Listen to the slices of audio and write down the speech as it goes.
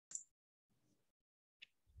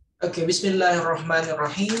Oke,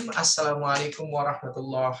 bismillahirrahmanirrahim. Assalamualaikum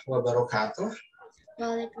warahmatullahi wabarakatuh.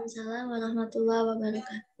 Waalaikumsalam warahmatullahi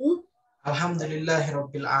wabarakatuh.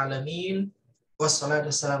 Alhamdulillahirabbil alamin.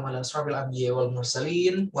 Wassalatu wassalamu ala asrofil anbiya wal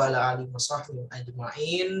mursalin wa ala alihi washabbihi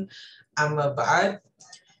ajma'in. Amma ba'd.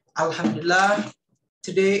 Alhamdulillah,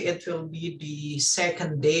 today it will be the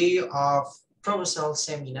second day of proposal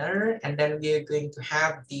seminar, and then we are going to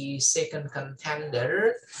have the second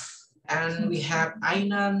contender. And we have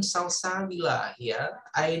Ainan Salsabila here.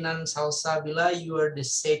 Ainan Salsabila, you are the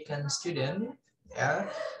second student,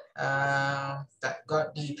 yeah, that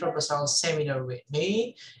got the proposal seminar with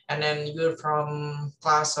me. And then you're from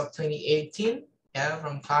class of 2018, yeah,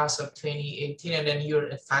 from class of 2018. And then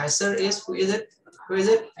your advisor is, who is it? Who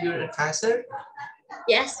is it? Your advisor?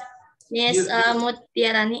 Yes, Miss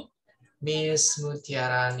Mutiarani. Miss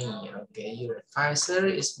Mutiarani. Okay, your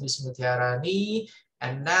advisor is Miss Mutiarani.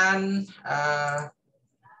 And then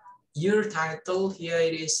your title here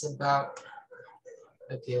it is about,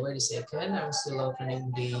 okay, wait a second, I'm still opening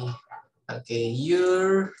the, okay,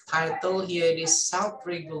 your title here it is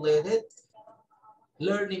self-regulated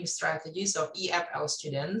learning strategies of EFL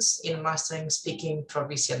students in mastering speaking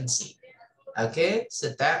proficiency. Okay, so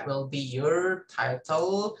that will be your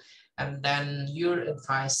title. And then your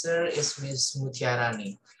advisor is Miss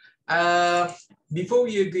Mutiarani. Before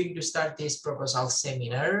we are going to start this proposal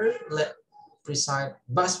seminar, let's recite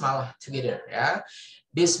basmalah together, yeah.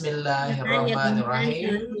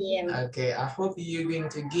 Bismillahirrahmanirrahim. Okay, I hope you're going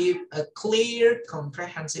to give a clear,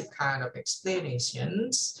 comprehensive kind of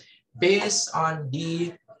explanations based on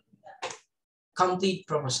the complete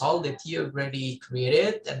proposal that you already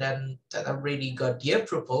created and then that already got the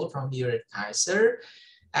approval from your advisor.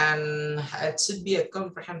 And it should be a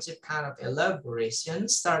comprehensive kind of elaboration,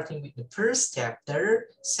 starting with the first chapter,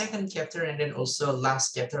 second chapter, and then also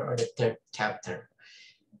last chapter or the third chapter.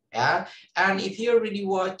 Yeah, and if you already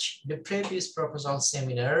watched the previous proposal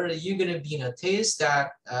seminar, you're gonna be noticed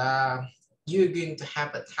that you're going to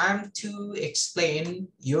have a time to explain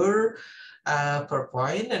your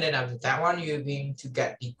PowerPoint, and then after that one, you're going to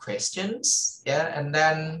get the questions. Yeah, and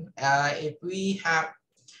then if we have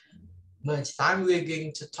much time, we're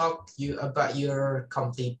going to talk to you about your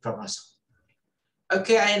complete proposal.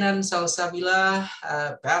 Okay, Ainan Salsabila,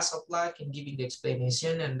 best of luck in giving the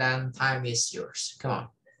explanation, and then time is yours. Come on.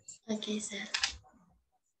 Okay, sir.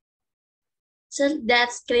 So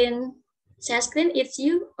that screen, share screen, it's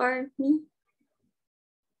you or me?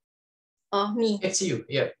 Oh, me. It's you,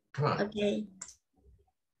 yeah, come on. Okay.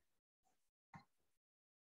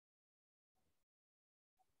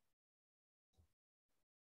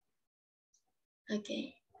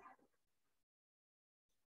 Okay.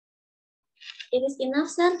 It is enough,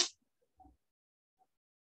 sir?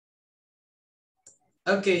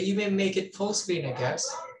 Okay, you may make it full screen, I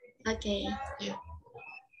guess. Okay. Yeah.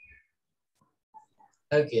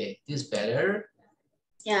 Okay, this better.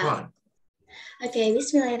 Yeah. Come on. Okay,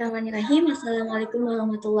 bismillahirrahmanirrahim. Assalamualaikum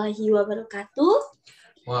warahmatullahi wabarakatuh.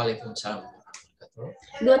 Waalaikumsalam.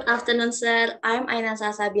 Good afternoon, sir. I'm Ainan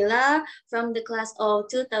Salsabila from the class of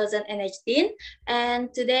 2018,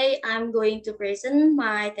 and today I'm going to present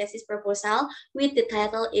my thesis proposal with the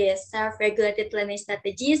title is Self-Regulated Learning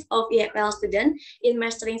Strategies of EFL Student in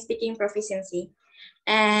Mastering Speaking Proficiency.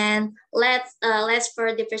 And let's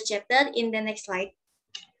for the first chapter in the next slide.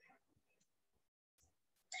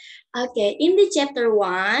 Okay, in the chapter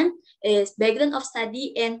 1 is background of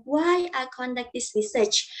study and why I conduct this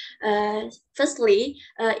research. Firstly,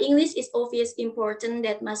 English is obviously important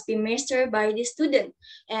that must be mastered by the student.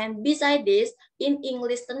 And beside this, in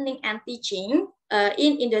English learning and teaching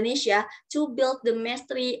in Indonesia, to build the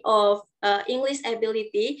mastery of English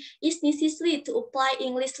ability is necessary to apply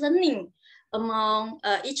English learning among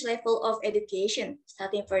each level of education,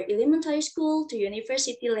 starting from elementary school to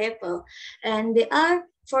university level. And there are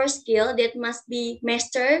 4 skills that must be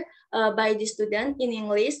mastered by the student in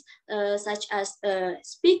English, such as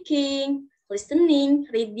speaking, listening,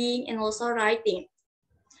 reading, and also writing.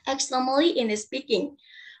 Extremely in the speaking,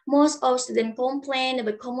 most of students complain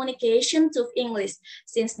about communication to English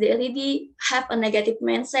since they already have a negative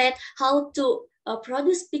mindset how to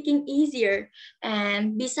produce speaking easier.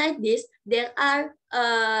 And beside this, there are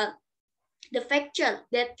the factor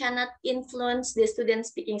that cannot influence the student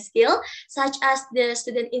speaking skill, such as the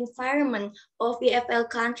student environment of EFL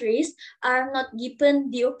countries are not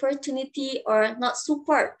given the opportunity or not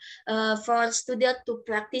support for students to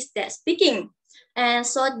practice their speaking. And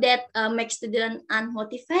so that makes students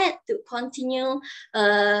unmotivated to continue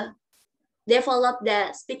develop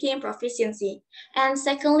the speaking proficiency. And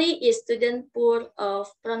secondly is student poor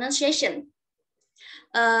of pronunciation.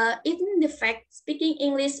 Even the fact speaking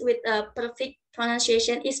English with a perfect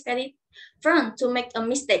pronunciation is very prone to make a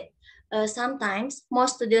mistake. Sometimes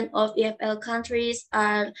most students of EFL countries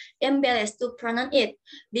are embarrassed to pronounce it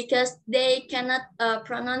because they cannot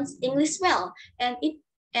pronounce English well, and it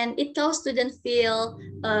causes students feel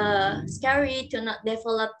scary to not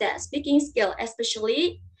develop that speaking skill,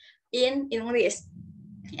 especially in English.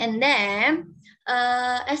 And then,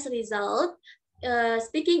 as a result,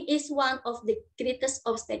 speaking is one of the greatest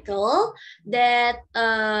obstacle that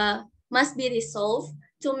must be resolved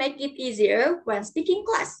to make it easier when speaking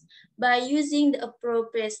class. By using the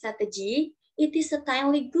appropriate strategy, it is a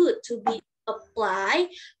timely good to be applied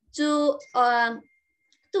to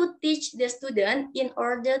teach the student in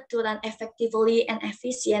order to learn effectively and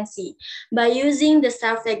efficiently. By using the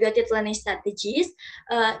self-regulated learning strategies,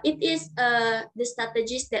 it is the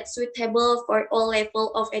strategies that suitable for all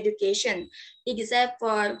level of education, except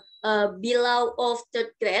for below of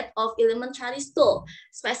third grade of elementary school.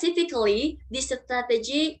 Specifically, this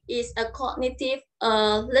strategy is a cognitive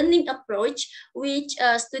learning approach, which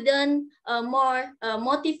students more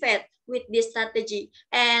motivate with this strategy.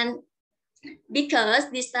 And because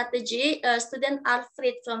this strategy, students are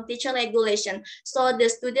freed from teacher regulation, so the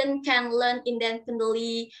student can learn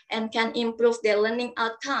independently and can improve their learning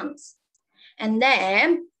outcomes. And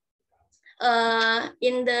then,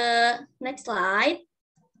 in the next slide,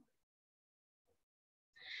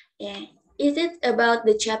 yeah, is it about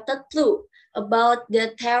the chapter 2, about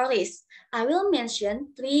the theories. I will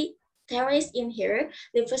mention 3 theories in here.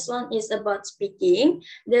 The first one is about speaking.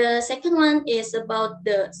 The second one is about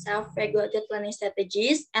the self-regulated learning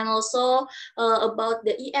strategies, and also about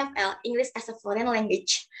the EFL, English as a Foreign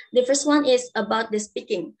Language. The first one is about the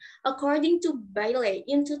speaking. According to Bailey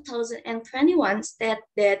in 2021, state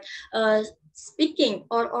that speaking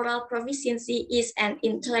or oral proficiency is an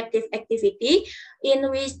interactive activity in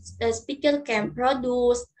which the speaker can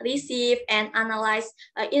produce, receive, and analyze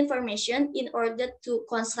information in order to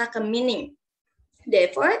construct a meaning.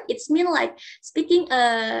 Therefore, it's mean like speaking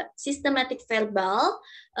a systematic verbal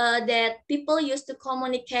that people use to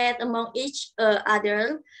communicate among each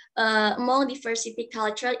other, among diversity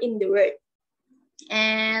culture in the world.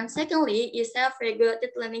 And secondly, is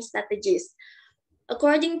self-regulated learning strategies.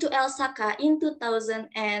 According to Elsaka in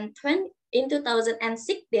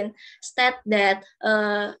 2016, state that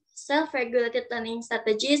self-regulated learning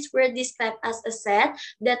strategies were described as a set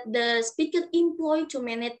that the speaker employ to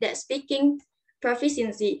manage the speaking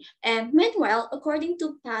proficiency. And meanwhile, according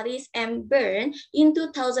to Paris and Byrne in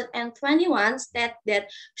 2021, state that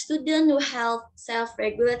students who have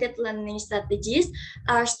self-regulated learning strategies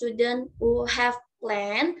are students who have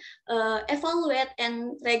plan, evaluate,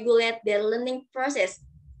 and regulate their learning process.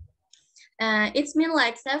 It's mean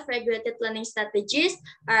like self-regulated learning strategies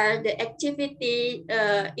are the activity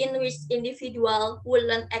in which individual will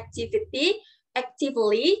learn actively,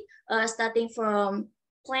 starting from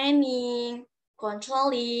planning,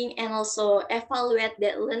 controlling, and also evaluate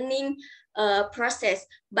the learning process.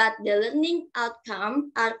 But the learning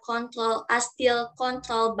outcome are still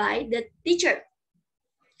controlled by the teacher.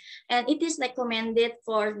 And it is recommended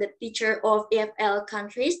for the teacher of EFL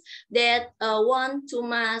countries that want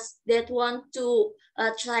to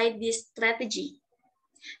try this strategy.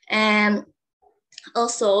 And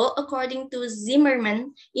also, according to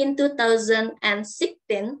Zimmerman in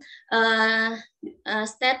 2016,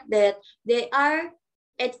 state that they are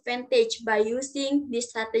advantaged by using this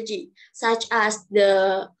strategy, such as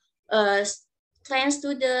the train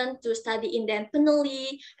student to study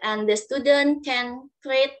independently, and the student can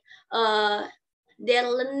create their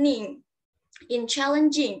learning in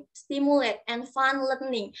challenging, stimulate, and fun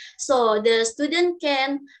learning. So the student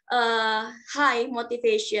can high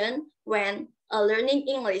motivation when learning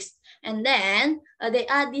English. And then they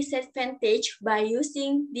are disadvantaged by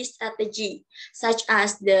using this strategy, such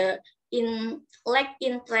as the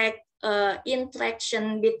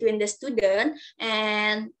interaction between the student,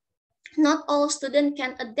 and not all students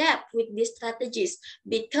can adapt with these strategies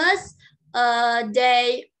because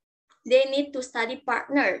they need to study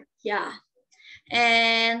partner. Yeah.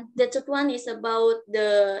 And the third one is about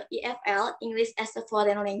the EFL, English as a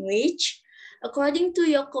Foreign Language. According to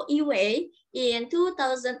Yoko Iway, in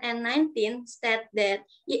 2019, state that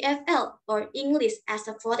EFL, or English as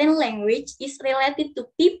a Foreign Language, is related to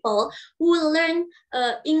people who learn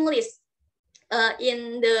English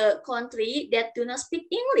in the country that do not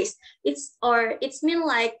speak English. It's mean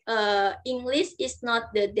like English is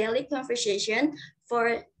not the daily conversation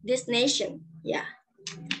for this nation. Yeah.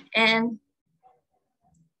 And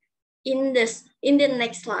in the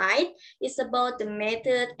next slide is about the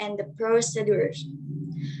method and the procedures.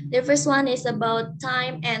 The first one is about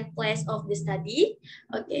time and place of the study.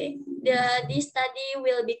 Okay, this study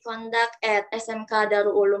will be conducted at SMK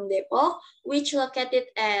Darul Ulum Depok, which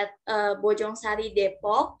located at Bojongsari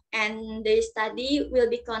Depok, and the study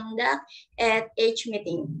will be conducted at H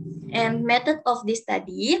meeting. And method of the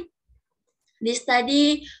study. This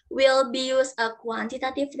study will be use a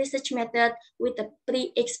quantitative research method with a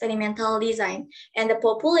pre-experimental design, and the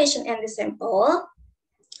population and the sample.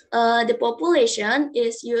 The population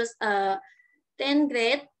is used 10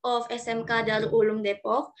 grade of SMK Darul Ulum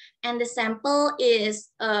Depok, and the sample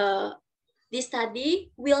is this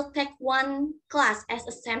study will take one class as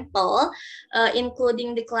a sample,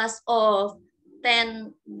 including the class of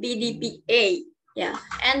 10 BDPA. Yeah,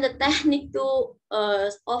 and the technique to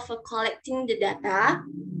of collecting the data.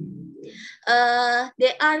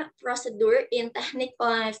 There are procedure in technique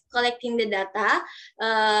of collecting the data,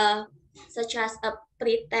 such as a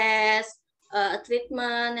pre-test,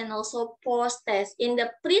 treatment, and also post-test. In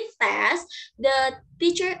the pre-test, the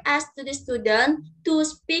teacher asks to the student to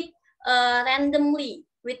speak randomly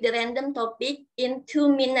with the random topic in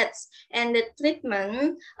 2 minutes. And the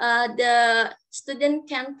treatment, the student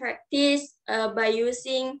can practice by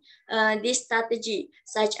using this strategy,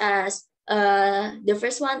 such as the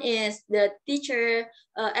first one is the teacher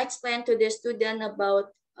explain to the student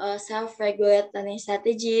about self-regulatory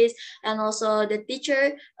strategies, and also the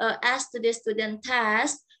teacher asked to the student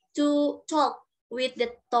task to talk with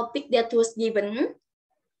the topic that was given,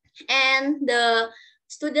 and the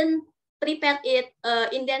student prepare it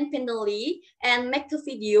independently and make a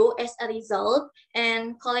video as a result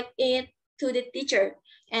and collect it to the teacher,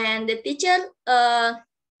 and the teacher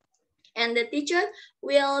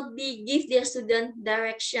will be give their student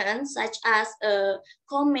direction, such as a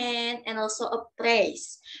comment and also a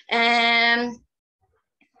praise, and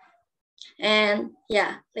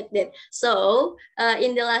yeah, like that. So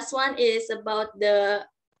in the last one is about the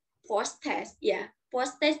post test. Yeah,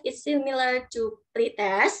 post test is similar to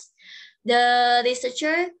pre-test. The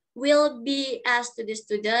researcher will be asked to the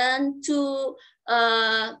student to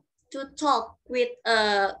talk with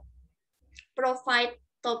a provide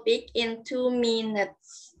topic in 2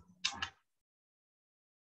 minutes.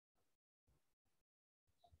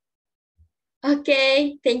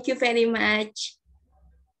 Okay, thank you very much.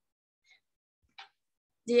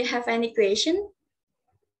 Do you have any question?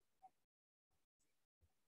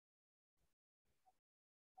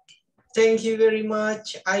 Thank you very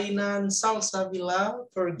much, Ainan Salsabila,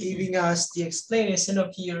 for giving us the explanation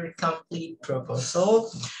of your complete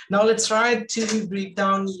proposal. Now let's try to break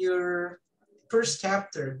down your first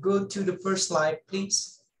chapter. Go to the first slide,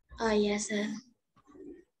 please. Oh, yes, sir.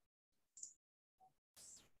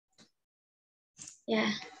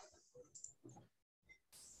 Yeah.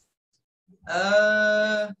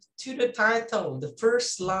 To the title, the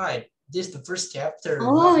first slide. This is the first chapter.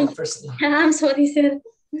 Oh, not the first slide. I'm sorry, sir.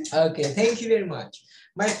 Okay, thank you very much.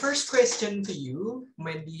 My first question to you,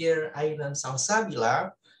 my dear Ainan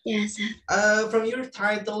Salsabila. Yes, sir. From your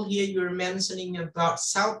title here, you're mentioning about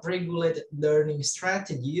self-regulated learning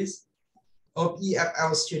strategies of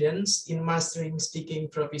EFL students in mastering speaking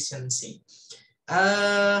proficiency.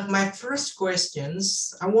 My first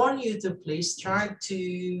questions, I want you to please try to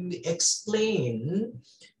explain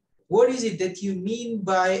what is it that you mean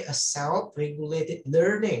by a self-regulated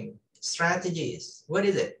learning strategies? What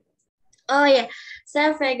is it? Oh yeah,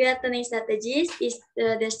 self-regulatory strategies is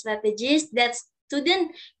the strategies that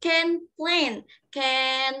student can plan,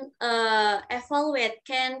 can evaluate,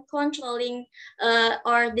 can controlling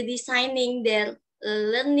or the designing their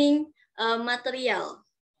learning material.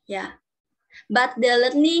 Yeah, but the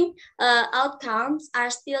learning outcomes are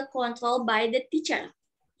still controlled by the teacher.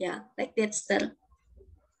 Yeah, like that, sir.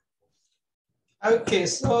 Okay,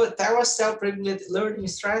 so that was self-regulated learning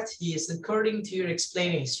strategies. According to your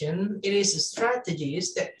explanation, it is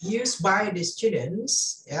strategies that used by the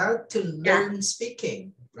students, yeah, to learn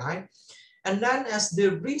speaking, right? And then as the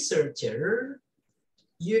researcher,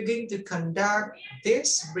 you're going to conduct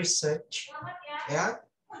this research, yeah,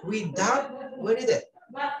 without, what is it?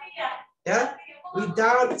 Yeah,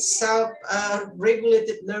 without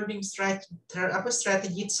self-regulated learning strategy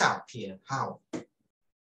itself here. How?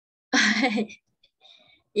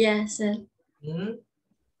 Yes, sir.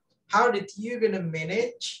 How did you gonna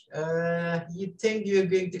manage? You think you're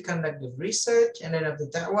going to conduct the research, and then after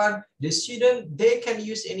that one, the student, they can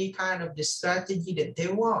use any kind of the strategy that they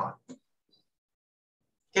want.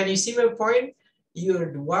 Can you see my point?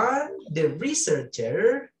 You're the one, the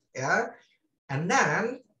researcher, yeah, and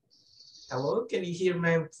then, hello, can you hear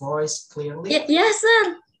my voice clearly? Yes,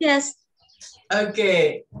 sir. Yes.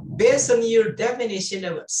 Okay, based on your definition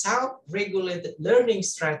of self-regulated learning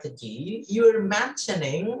strategy, you're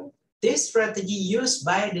mentioning this strategy used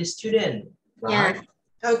by the student, right? Yeah.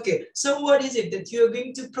 Okay, so what is it that you're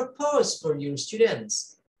going to propose for your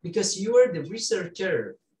students? Because you are the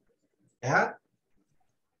researcher, yeah?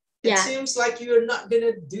 It Yeah. seems like you're not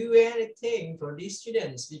gonna do anything for these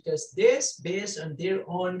students because this based on their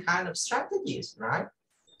own kind of strategies, right?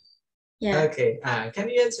 Yeah. Okay, can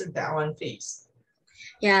you answer that one, please?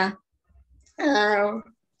 Yeah. Uh,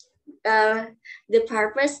 the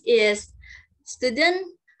purpose is student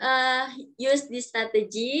use this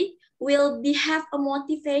strategy will be have a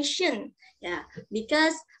motivation. Yeah,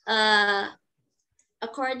 because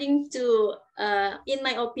according to in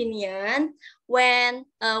my opinion, when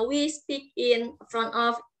we speak in front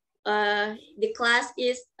of the class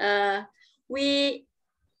is we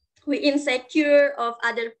we insecure of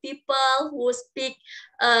other people who speak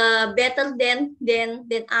better than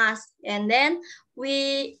us, and then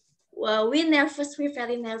we nervous, we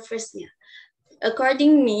very nervous. Yeah,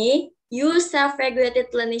 according me, use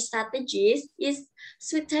self-regulated learning strategies is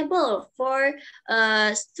suitable for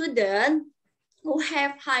students who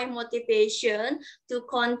have high motivation to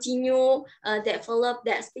continue develop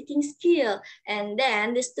that speaking skill, and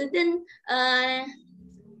then the student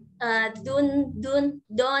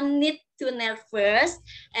don't need to nervous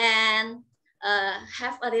and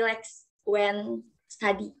have a relax when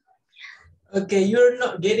study. Okay, you're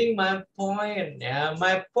not getting my point.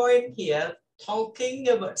 My point here, talking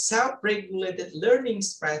about self-regulated learning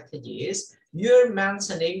strategies, you're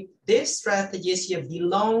mentioning these strategies here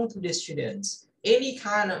belong to the students. Any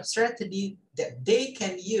kind of strategy that they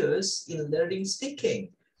can use in learning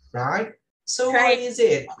speaking, right? So what Right. is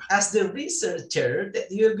it as the researcher that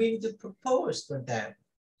you're going to propose for them?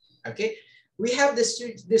 Okay, we have the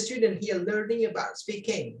student here learning about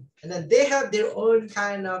speaking, and then they have their own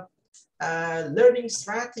kind of learning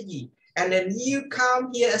strategy, and then you come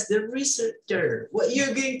here as the researcher. What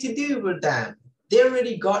you're going to do with them? They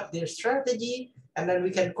already got their strategy, and then we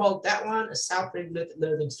can call that one a self-regulated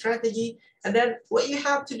learning strategy. And then what you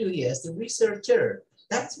have to do here as the researcher,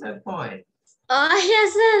 that's my point. Oh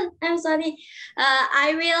yes, I'm sorry.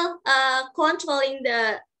 I will controlling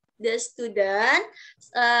the student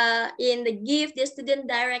in the give the student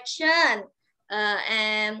direction,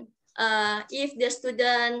 and if the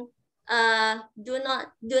student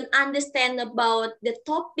don't understand about the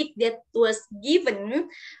topic that was given,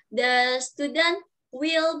 the student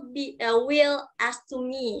will ask to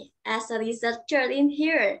me as a researcher in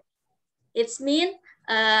here. It's mean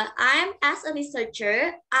I'm as a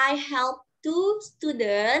researcher, I help two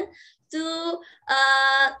students to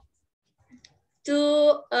uh,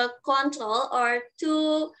 control or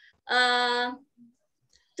uh,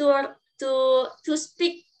 to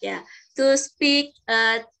speak, yeah, to speak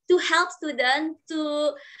to help students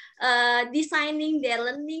to designing their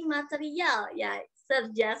learning material. Yeah,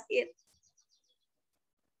 suggest it.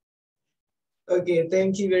 Okay,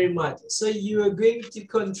 thank you very much. So you are going to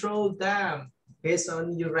control them based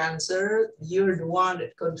on your answer. You're the one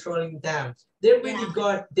that controlling them. They really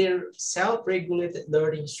got their self-regulated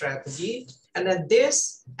learning strategy, and then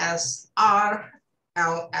this as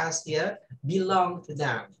RLS here belong to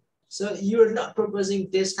them. So you're not proposing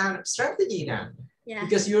this kind of strategy now,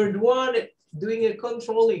 because you're the one doing a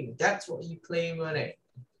controlling. That's what you claim on it.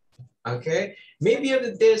 Okay, maybe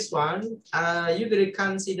after this one, you're gonna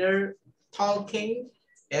consider talking,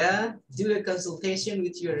 yeah, do a consultation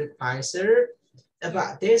with your advisor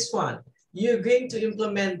about this one. You're going to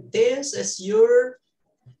implement this as your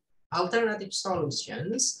alternative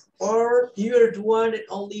solutions, or you're the one that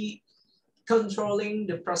only controlling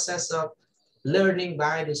the process of learning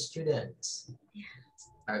by the students.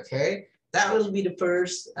 Okay, that will be the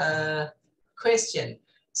first question.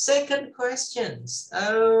 Second questions.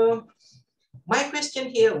 My question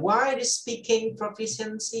here, why the speaking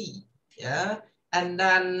proficiency? Yeah, and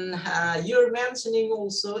then you're mentioning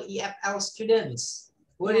also EFL students.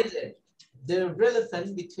 What is it? The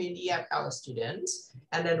relevance between EFL students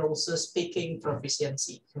and then also speaking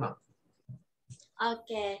proficiency. Come on.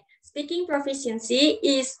 Okay, speaking proficiency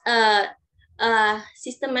is a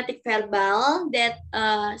systematic verbal that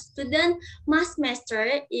a student must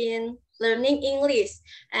master in learning English,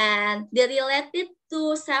 and the related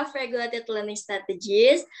to self-regulated learning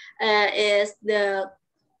strategies is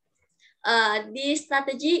this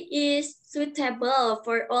strategy is suitable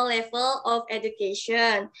for all level of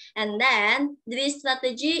education, and then this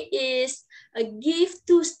strategy is a gift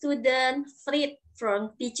to student free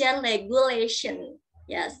from teacher regulation.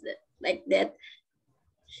 Yes, like that.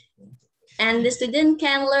 And the student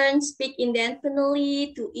can learn speak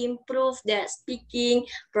independently to improve their speaking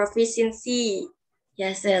proficiency.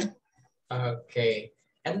 Yes, sir. Okay.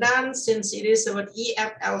 And then since it is about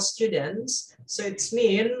EFL students, so it's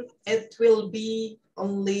mean it will be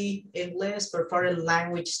only English for foreign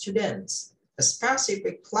language students, a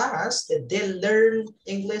specific class that they learn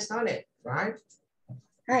English on it, right?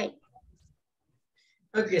 Right.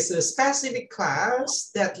 Okay, so a specific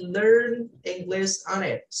class that learn English on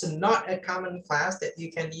it. So not a common class that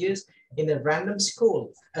you can use in a random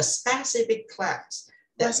school, a specific class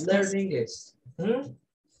that learn English.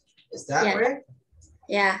 Is that right?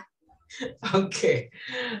 Yeah. Okay,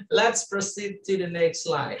 let's proceed to the next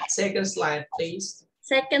slide. Second slide, please.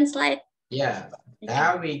 Second slide. Yeah,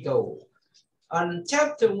 there we go. On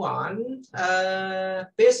chapter 1,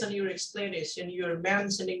 based on your explanation, you're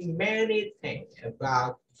mentioning many things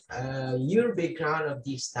about your background of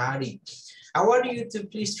this study. I want you to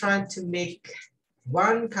please try to make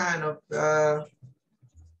one kind of,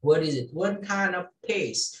 one kind of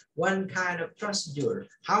pace, one kind of procedure.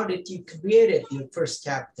 How did you create it, your first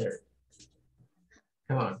chapter?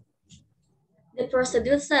 Come on. The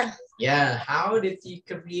procedure, sir. Yeah, how did you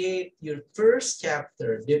create your first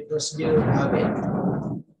chapter, the procedure of it?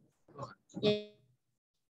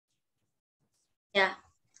 Yeah.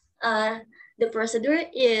 The procedure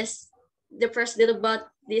is the procedure about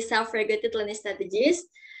the self-regulated learning strategies.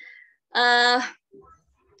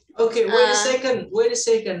 Okay, wait a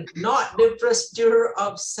second. Not the procedure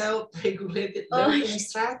of self-regulated learning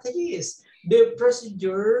strategies. The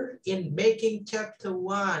procedure in making chapter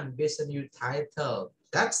 1 based on your title.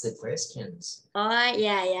 That's the questions. Oh,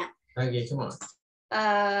 yeah. Okay, come on.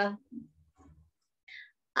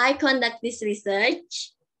 I conduct this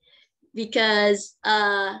research because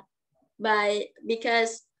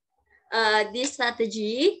this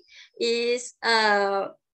strategy is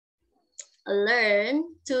learned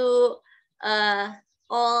to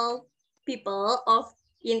all people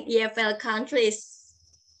in EFL countries.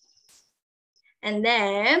 And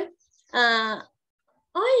then,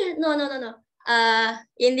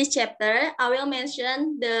 in this chapter, I will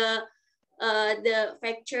mention the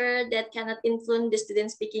factor that cannot influence the student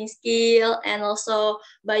speaking skill, and also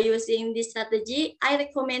by using this strategy, I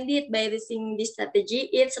recommend it. By using this strategy,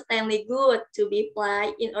 it's certainly good to be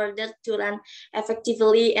applied in order to run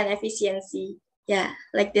effectively and efficiency. Yeah,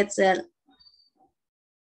 like that, sir.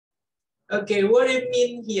 Okay, what I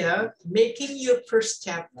mean here, making your first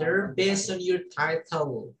chapter based on your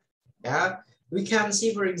title. Yeah, we can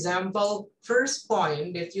see, for example, first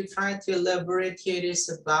point that you try to elaborate here is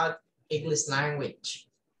about English language.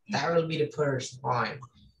 That will be the first point.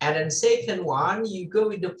 And then second one, you go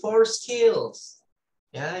with the 4 skills,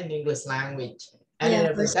 yeah, in English language. And then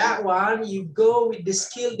after that one, you go with the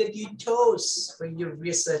skill that you chose for your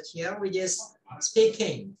research, yeah, which is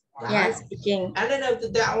speaking. Right? Yeah, speaking. And then after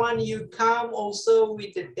that one, you come also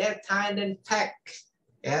with the data and fact,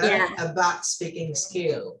 about speaking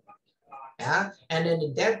skill. Yeah, and then the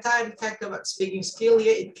data and fact about speaking skill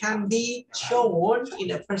here, it can be shown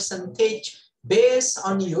in a percentage based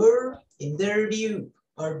on your interview,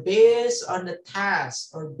 or based on the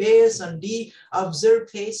task, or based on the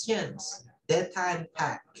observations, data and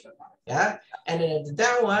fact. Yeah, and then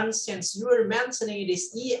that one, since you are mentioning it is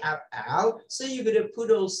EFL, so you're gonna put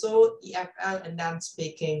also EFL and then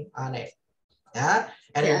speaking on it. Yeah,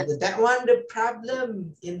 and then that one, the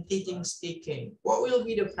problem in teaching speaking. What will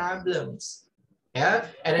be the problems? Yeah,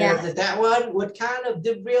 and then after that one, what kind of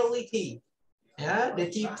the reality, yeah,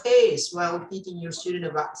 that you face while teaching your student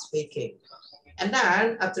about speaking. And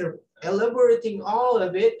then after elaborating all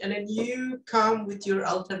of it, and then you come with your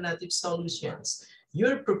alternative solutions.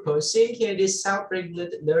 You're proposing here these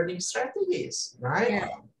self-regulated learning strategies, right? Yeah.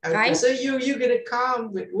 Okay, right. So you're gonna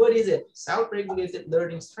come with, what is it? Self-regulated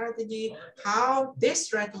learning strategy, how this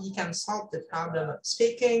strategy can solve the problem of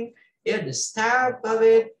speaking, the step of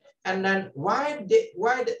it, and then why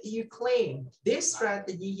you claim this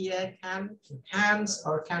strategy here can enhance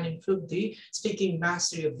or can improve the speaking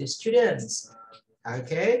mastery of the students.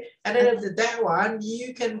 Okay, and then after that one,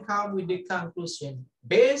 you can come with the conclusion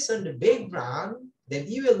based on the background that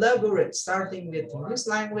you elaborate, starting with English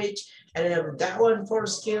language, and then that one for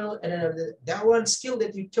skill, and then that one skill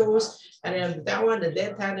that you chose, and then that one, the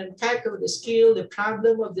data and fact of the skill, the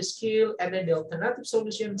problem of the skill, and then the alternative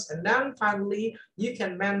solutions, and then finally you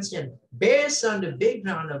can mention based on the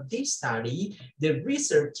background of this study, the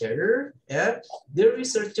researcher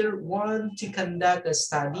want to conduct a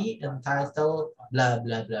study entitled blah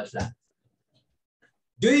blah blah blah.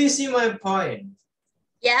 Do you see my point?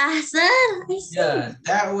 Yeah, sir. I see. Yeah,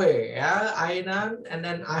 that way. Yeah, Ainan. And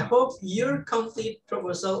then I hope your complete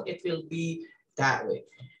proposal, it will be that way.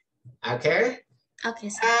 Okay. Okay,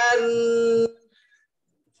 sir. And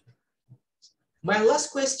my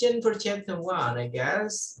last question for chapter 1, I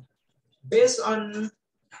guess, based on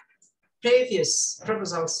previous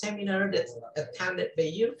proposal seminar that attended by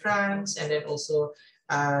your friends and then also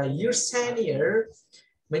your senior,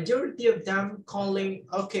 majority of them calling,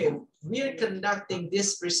 okay, we are conducting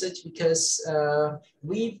this research because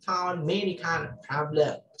we found many kind of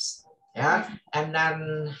problems. Yeah, and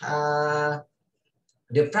then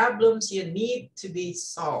the problems here need to be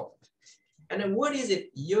solved. And then what is it?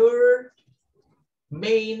 Your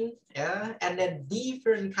main, and then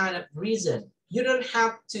different kind of reason. You don't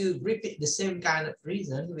have to repeat the same kind of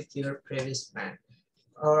reason with your previous man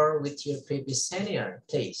or with your previous senior,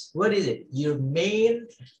 please. What is it? Your main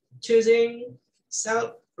choosing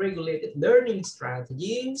self-regulated learning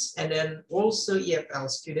strategies, and then also EFL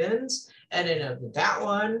students, and then that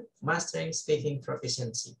one, mastering speaking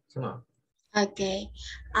proficiency. Come on. Okay,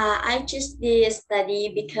 I choose this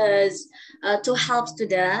study because to help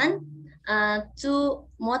students to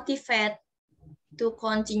motivate to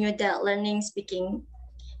continue that learning speaking,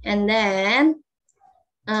 and then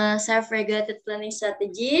self-regulated learning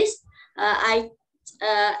strategies.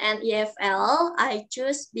 And EFL I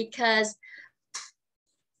choose because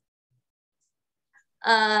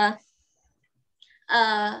uh,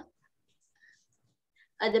 uh,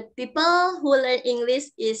 the people who learn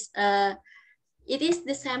English is it is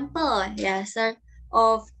the sample, yeah, sir,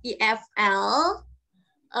 of EFL,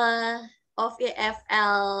 of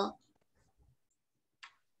EFL.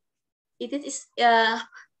 It is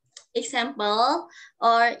example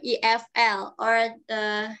or EFL or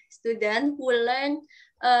the student who learn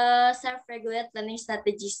self-regulate learning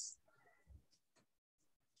strategies.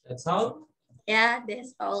 That's all? Yeah,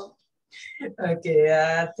 that's all.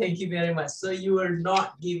 Okay, thank you very much. So you are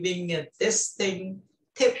not giving a testing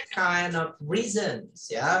tip kind of reasons,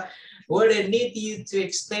 yeah? What I need you to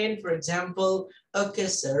explain, for example, okay,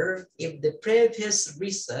 sir, if the previous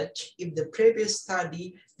research, if the previous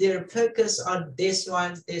study, they're focused on this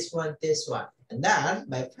one, this one, this one. And then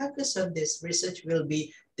my focus on this research will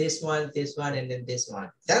be this one, and then this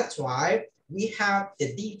one. That's why we have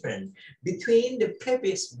the difference between the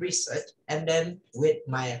previous research and then with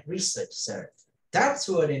my research, sir. That's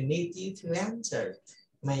what I need you to answer,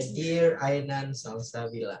 my dear Ainan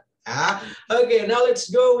Salsabila. Okay, now let's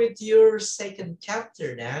go with your second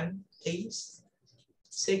chapter then, please.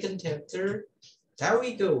 Second chapter. There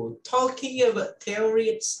we go. Talking about theory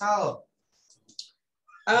itself.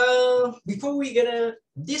 Before we're gonna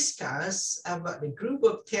discuss about the group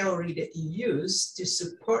of theory that you use to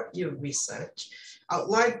support your research, I'd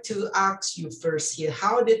like to ask you first here,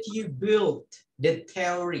 how did you build the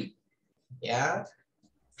theory? Yeah,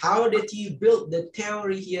 how did you build the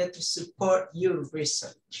theory here to support your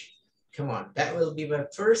research? Come on, that will be my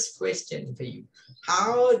first question for you.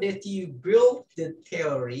 How did you build the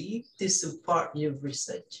theory to support your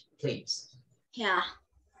research, please? Yeah.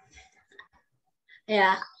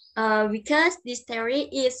 Yeah, because this theory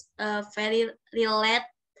is very related,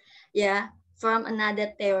 yeah, from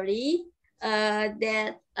another theory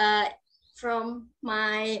that from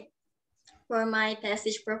my for my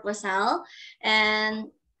thesis proposal,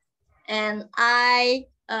 and I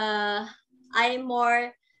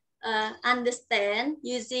more understand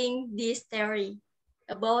using this theory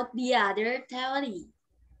about the other theory.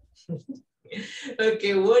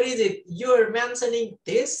 Okay, what is it? You're mentioning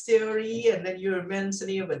this theory and then you're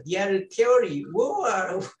mentioning about the other theory.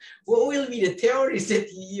 What will be the theories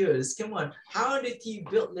that you use? Come on, how did you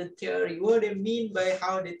build the theory? What do you mean by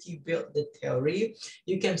how did you build the theory?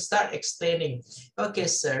 You can start explaining. Okay,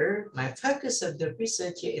 sir, my focus of the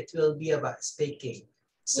research here, it will be about speaking.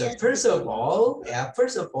 So yes, first of all,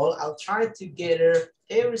 I'll try to gather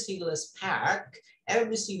every single aspect,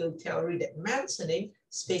 every single theory that mentioning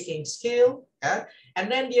speaking skill,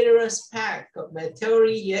 and then the other aspect of my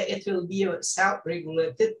theory here, it will be a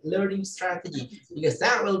self-regulated learning strategy, because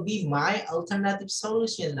that will be my alternative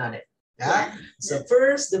solution on it. Yeah. So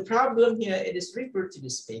first, the problem here, it is referred to the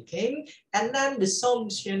speaking, and then the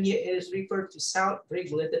solution here is referred to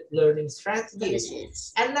self-regulated learning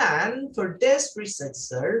strategies. And then for this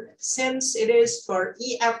researcher, since it is for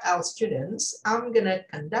EFL students, I'm gonna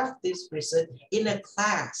conduct this research in a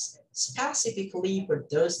class specifically for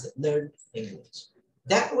those that learn English.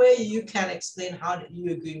 That way you can explain how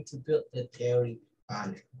you're going to build the theory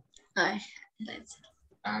on it.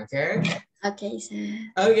 Okay. Okay, sir.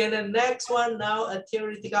 Okay, the next one now, a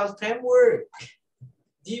theoretical framework.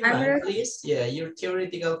 Do you mind, please? Yeah, your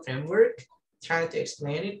theoretical framework. try to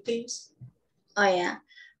explain it, please? Oh yeah.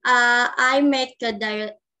 I make a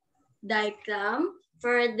diagram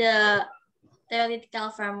for the theoretical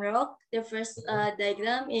framework. The first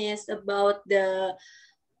diagram is about the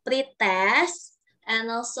pre-test, and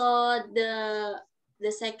also the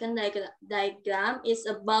second diagram is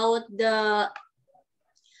about the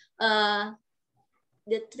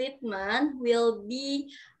treatment will be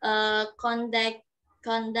conduct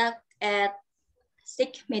at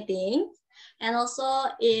sick meeting. And also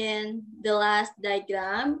in the last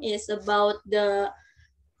diagram is about the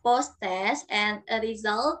post-test, and a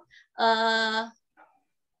result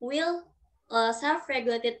will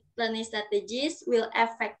self-regulated learning strategies will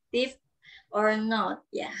effective or not.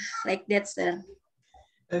 Yeah, like that, sir.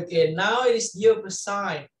 Okay, now it is the other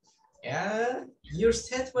side. Yeah, your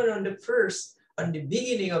statement on the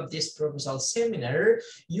beginning of this proposal seminar,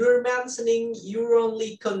 you're mentioning you're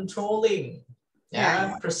only controlling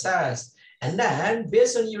process. And then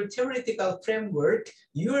based on your theoretical framework,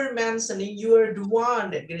 you're mentioning you're the one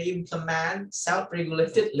that's going to implement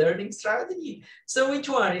self-regulated learning strategy. So which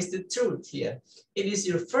one is the truth here? It is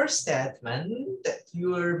your first statement that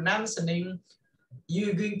you're mentioning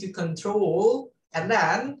you're going to control, and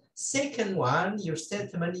then second one, your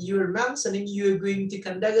statement, you're mentioning you're going to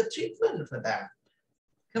conduct a treatment for that.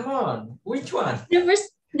 Come on, which one? The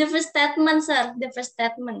first statement, sir. The first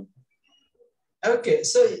statement. Okay,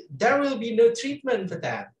 so there will be no treatment for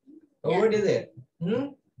that. Or what is it?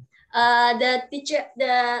 The teacher,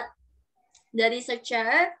 the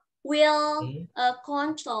researcher will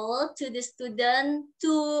control to the student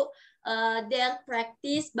to their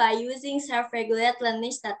practice by using self-regulated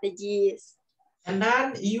learning strategies. And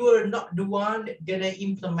then you are not the one gonna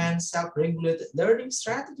implement self-regulated learning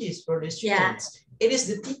strategies for the students. Yeah. It is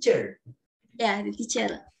the teacher. Yeah, the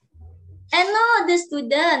teacher. And no, the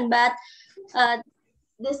student, but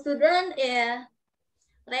the student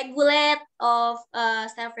regulate of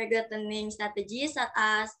self-regulated learning strategies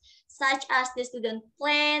such as the student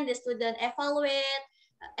plan, the student evaluate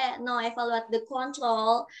the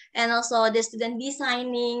control, and also the student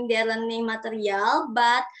designing their learning material.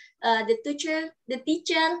 But the teacher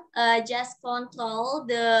just control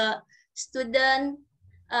the student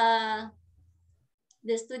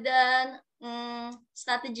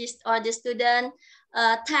strategies or the student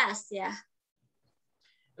task. Yeah.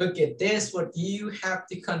 Okay, that's what you have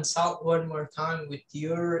to consult one more time with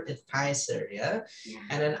your advisor, yeah?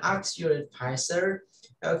 And then ask your advisor,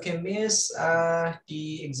 okay, miss,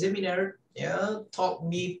 the examiner, told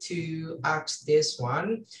me to ask this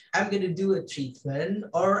one. I'm gonna do a treatment,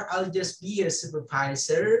 or I'll just be a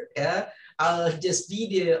supervisor, yeah? I'll just be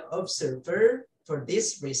the observer for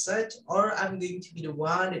this research, or I'm going to be the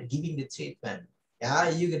one giving the treatment. Yeah,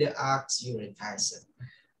 you're gonna ask your advisor.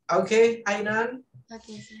 Okay, Ainan?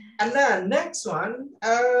 Okay. And then next one,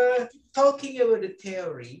 talking about the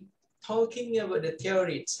theory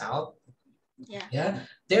itself. Yeah.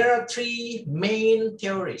 There are three main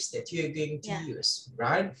theories that you're going to use,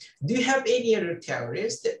 right? Do you have any other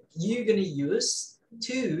theories that you're going to use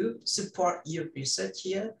to support your research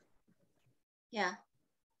here? Yeah.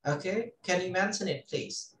 Okay, can you mention it,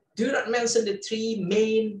 please? Do not mention the three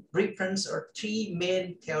main reference or three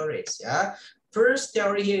main theories, yeah? First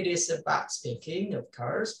theory here is about speaking, of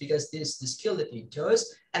course, because this is the skill that you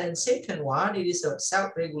chose. And then second one, it is about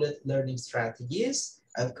self-regulated learning strategies.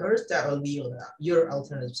 Of course, that will be your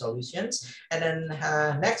alternative solutions. And then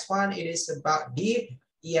next one, it is about the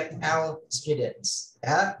EFL students.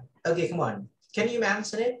 Yeah. Okay, come on. Can you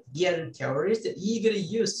mention it? The other theories that you're going to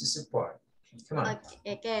use to support. Come on.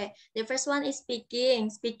 Okay. The first one is speaking.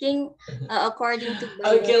 Speaking according to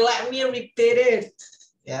Okay, let me repeat it.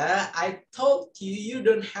 Yeah, I told you, you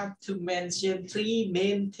don't have to mention three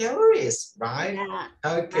main theories, right? Yeah.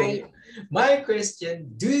 Okay. My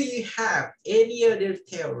question, do you have any other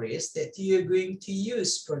theories that you're going to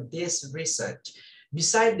use for this research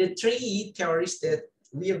beside the three theories that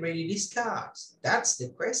we already discussed? That's the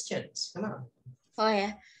question. Come on. Oh,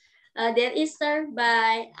 yeah. There is, sir,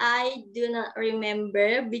 but I do not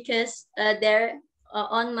remember because they're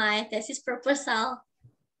on my thesis proposal.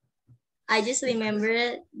 I just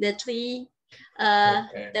remember the three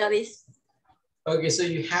theories. Okay, so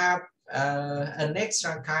you have an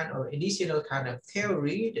extra kind or additional kind of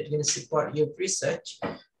theory that can support your research,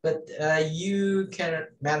 but you cannot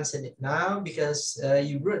mention it now because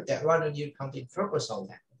you wrote that one on your complete proposal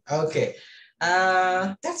now. Okay,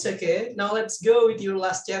 that's okay. Now let's go with your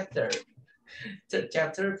last chapter. Third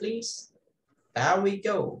chapter, please. There we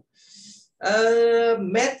go.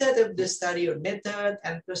 Method of the study or method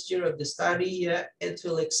and procedure of the study, it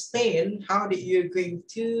will explain how that you're going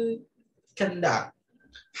to conduct,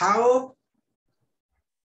 how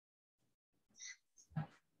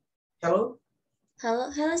Hello? Hello,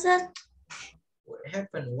 sir. What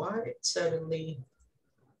happened? Why suddenly?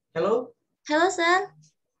 Hello? Hello, sir.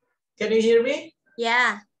 Can you hear me?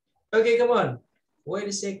 Yeah. Okay, come on. Wait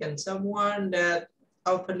a second. Someone that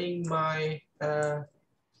opening my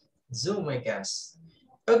Zoom, I guess.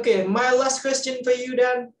 Okay, my last question for you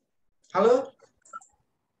then. Hello?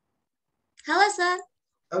 Hello, sir.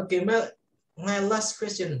 Okay, my last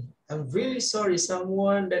question. I'm really sorry,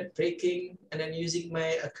 someone that breaking and then using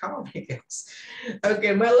my account, I guess.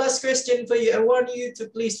 Okay, my last question for you. I want you to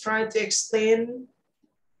please try to explain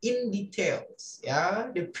in details, yeah,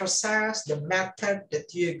 the process, the method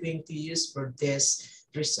that you're going to use for this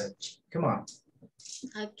research. Come on.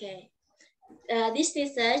 Okay. This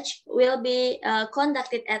research will be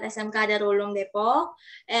conducted at SMK Darulung Depok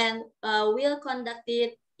and will conduct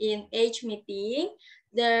it in each meeting.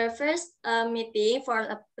 The first meeting for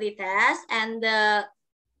a pretest and the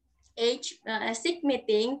sick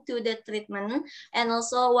meeting to the treatment, and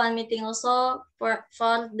also one meeting also for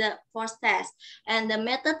the post test. And the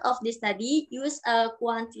method of the study use a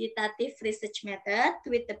quantitative research method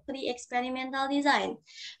with the pre-experimental design.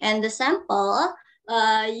 And the sample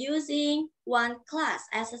using one class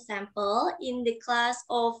as a sample in the class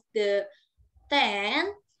of the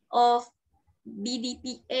 10 of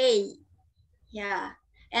BDPA. Yeah.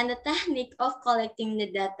 And the technique of collecting the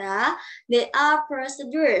data, they are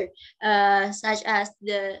procedure, such as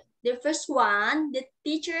the first one, the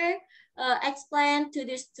teacher explained to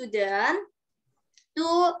the student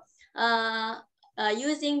to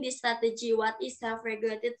using this strategy, what is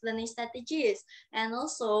self-regulated learning strategies. And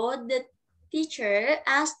also the teacher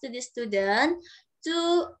asked to the student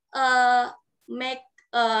to make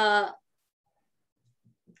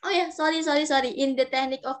Oh yeah, sorry. In the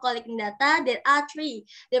technique of collecting data, there are three.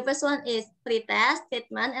 The first one is pre-test,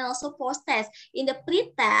 treatment, and also post-test. In the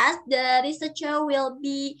pre-test, the researcher will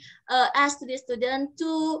be asked to the student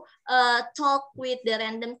to talk with the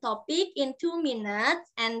random topic in 2 minutes.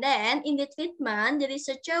 And then in the treatment, the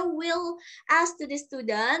researcher will ask to the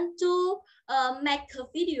student to make a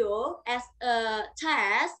video as a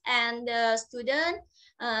test, and the student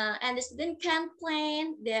can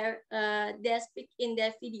plan their speak in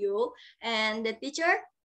their video, and the teacher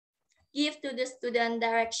give to the student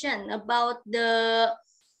direction about the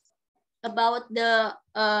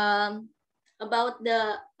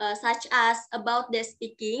such as about the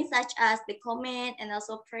speaking, such as the comment and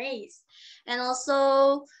also praise. And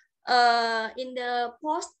also in the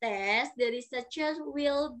post test, the researcher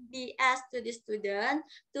will be asked to the student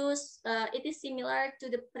to it is similar to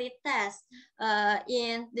the pre-test.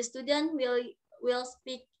 In the student will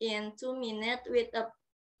speak in 2 minutes with a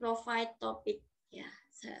profile topic. Yeah,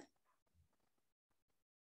 sir.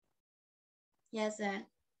 Yes, sir.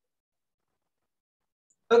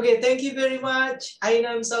 Okay, thank you very much.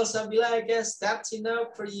 Ainan Salsabila, I guess that's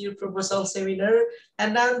enough for your proposal seminar.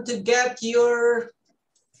 And then to get your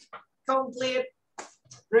complete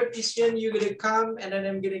revision, you're gonna come and then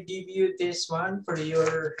I'm gonna give you this one for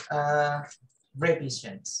your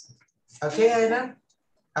revisions. Okay, Ainan?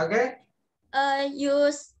 Okay?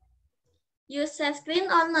 Use share screen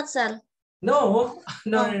or not, sir? No,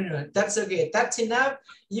 that's okay. That's enough.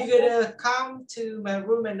 You're gonna come to my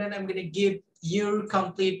room and then I'm gonna give your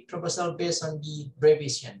complete proposal based on the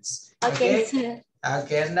revisions. Okay, Okay? sir.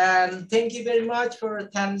 Okay, and then thank you very much for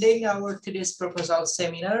attending our today's proposal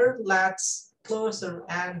seminar. Let's close or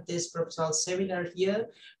end this proposal seminar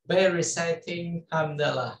here by reciting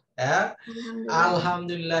Alhamdulillah. Yeah?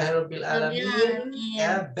 Alhamdulillahirabbil alamin.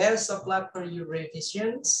 Yeah, best of luck for your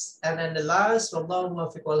revisions. And then the last, wallahu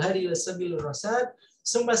muwaffiq wal hadi ila sabilir rasyad.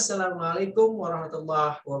 Assalamualaikum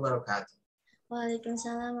warahmatullahi wabarakatuh.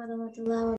 Waalaikumsalam warahmatullahi wabarakatuh.